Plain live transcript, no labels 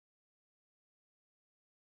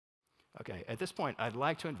Okay, at this point, I'd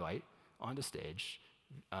like to invite onto stage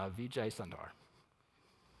Vijay Sundhar.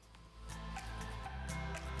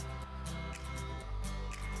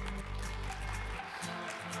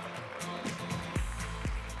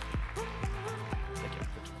 Thank you.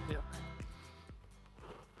 Yeah.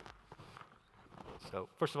 So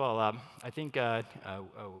first of all, I think you are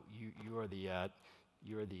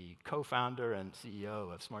the co-founder and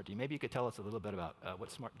CEO of SmartD. Maybe you could tell us a little bit about what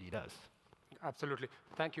SmartD does. Absolutely.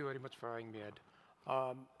 Thank you very much for having me, Ed.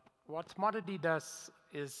 What SmarterD does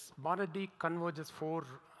is SmarterD converges four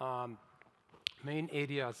main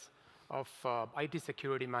areas of IT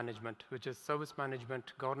security management, which is service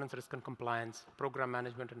management, governance, risk and compliance, program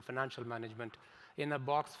management, and financial management in a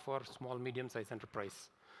box for small, medium-sized enterprise.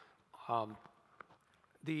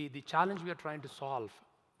 The challenge we are trying to solve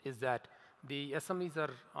is that the SMEs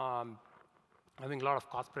are having a lot of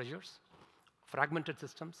cost pressures, fragmented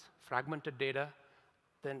systems, fragmented data,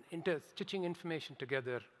 then stitching information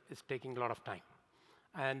together is taking a lot of time.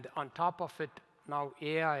 And on top of it, now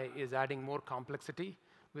AI is adding more complexity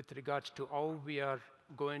with regards to how we are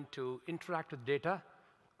going to interact with data,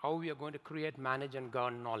 how we are going to create, manage, and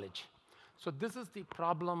govern knowledge. So this is the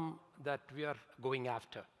problem that we are going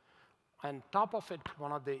after. And top of it,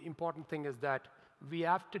 one of the important things is that we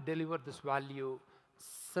have to deliver this value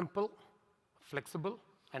simple, flexible,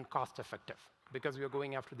 and cost-effective, because we are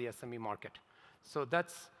going after the SME market. So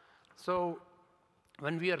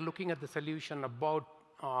when we are looking at the solution about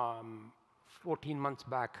 14 months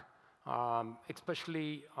back,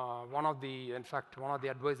 especially in fact, one of the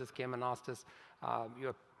advisors came and asked us,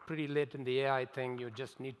 you're pretty late in the AI thing, you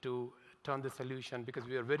just need to turn the solution, because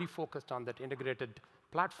we are very focused on that integrated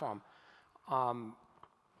platform.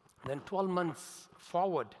 Then 12 months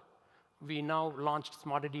forward, we now launched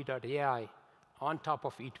SmarterD.ai on top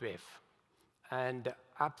of HeatWave. And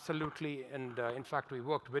absolutely, and in fact, we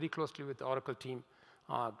worked very closely with the Oracle team,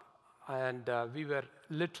 and we were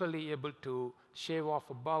literally able to shave off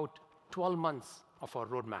about 12 months of our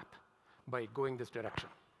roadmap by going this direction.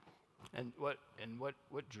 And what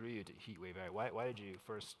drew you to HeatWave? Why did you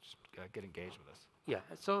first get engaged with us? Yeah,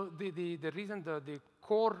 so the reason, the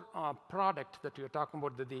core product that we are talking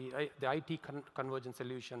about, the IT convergence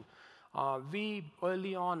solution, we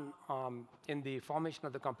early on in the formation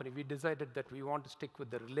of the company, we decided that we want to stick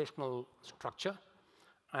with the relational structure,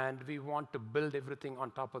 and we want to build everything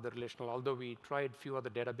on top of the relational, although we tried a few other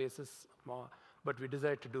databases, but we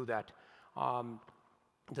decided to do that.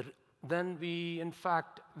 Then we, in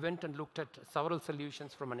fact, went and looked at several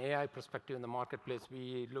solutions from an AI perspective in the marketplace.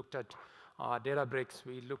 We looked at Databricks,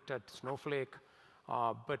 we looked at Snowflake,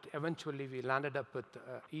 but eventually we landed up with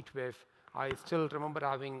HeatWave. I still remember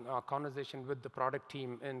having a conversation with the product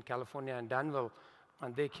team in California and Danville,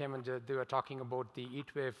 and they came and they were talking about the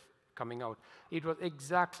HeatWave coming out. It was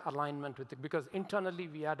exact alignment with it, because internally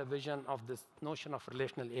we had a vision of this notion of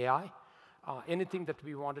relational AI. Anything that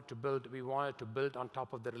we wanted to build on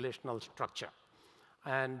top of the relational structure.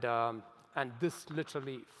 And this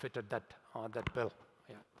literally fitted that bill.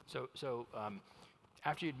 Yeah. So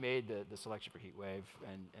after you'd made the selection for HeatWave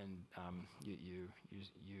and you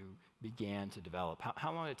began to develop,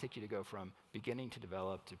 how long did it take you to go from beginning to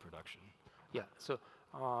develop to production? Yeah, so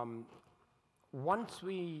once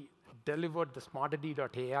we delivered the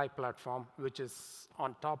SmarterD.ai platform, which is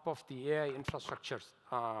on top of the AI infrastructures,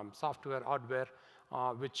 software, hardware,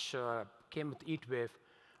 which came with HeatWave,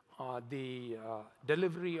 the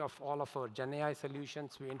delivery of all of our GenAI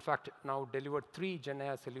solutions, we in fact now delivered 3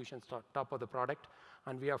 GenAI solutions on top of the product,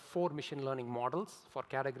 and we have 4 machine learning models for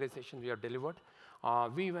categorization we have delivered.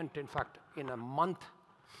 We went, in fact, in a month,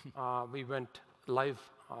 we went live.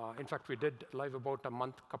 In fact, we did live about a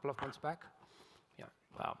couple of months back. Yeah.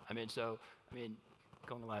 Wow.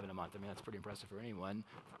 Going live in a month, that's pretty impressive for anyone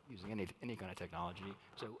using any kind of technology.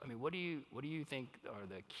 So, what do you think are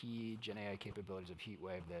the key GenAI capabilities of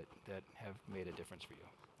HeatWave that have made a difference for you?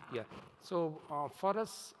 Yeah. So for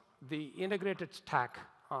us, the integrated stack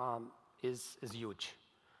is huge.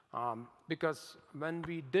 Because when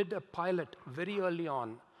we did a pilot very early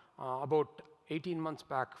on, about 18 months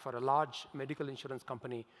back for a large medical insurance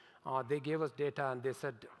company, they gave us data and they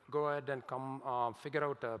said, go ahead and come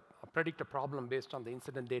predict a problem based on the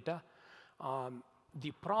incident data.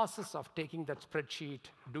 The process of taking that spreadsheet,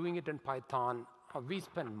 doing it in Python, we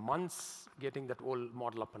spent months getting that whole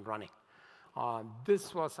model up and running.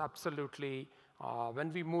 This was absolutely,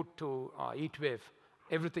 when we moved to HeatWave,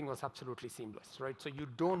 everything was absolutely seamless, right? So you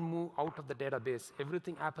don't move out of the database.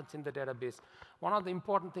 Everything happens in the database. One of the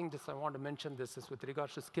important things I want to mention this is with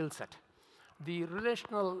regards to skill set. the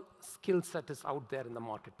relational skill set is out there in the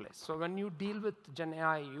marketplace. So when you deal with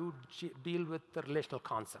GenAI, you deal with the relational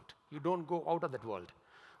concept. You don't go out of that world.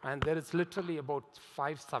 And there is literally about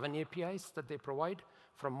 5, 7 APIs that they provide,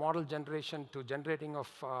 from model generation to generating of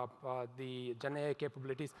the GenAI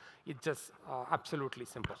capabilities. It's just absolutely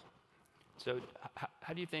simple. So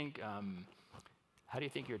how do you think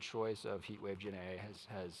your choice of HeatWave GenAI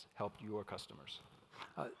has helped your customers?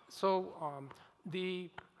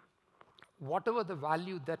 Whatever the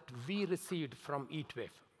value that we received from HeatWave,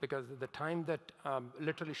 because the time that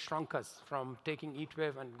literally shrunk us from taking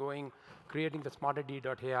HeatWave and creating the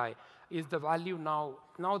SmarterD.ai, is the value now.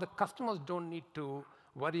 Now the customers don't need to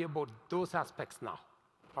worry about those aspects now,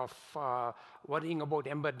 of worrying about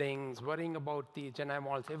embeddings, worrying about the GenAI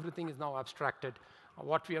models. Everything is now abstracted.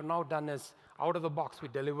 What we have now done is, out of the box, we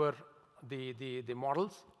deliver the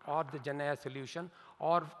models or the GenAI solution,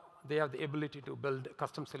 or they have the ability to build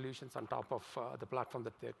custom solutions on top of the platform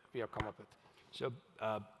that we have come up with. So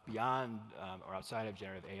beyond or outside of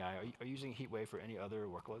generative AI, are you using HeatWave for any other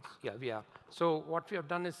workloads? Yeah, we are. So what we have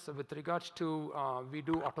done is, with regards to, we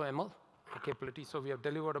do AutoML capability. So we have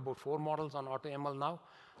delivered about 4 models on AutoML now.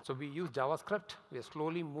 So we use JavaScript. We are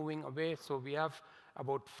slowly moving away. So we have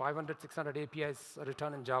about 500, 600 APIs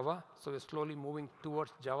written in Java. So we're slowly moving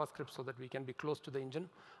towards JavaScript so that we can be close to the engine,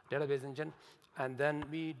 database engine. And then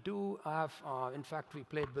we do have, in fact, we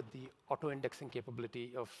played with the auto-indexing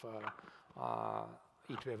capability of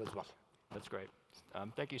HeatWave as well. That's great.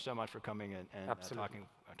 Thank you so much for coming and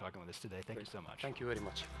talking with us today. Thank you so much. Thank you very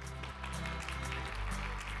much.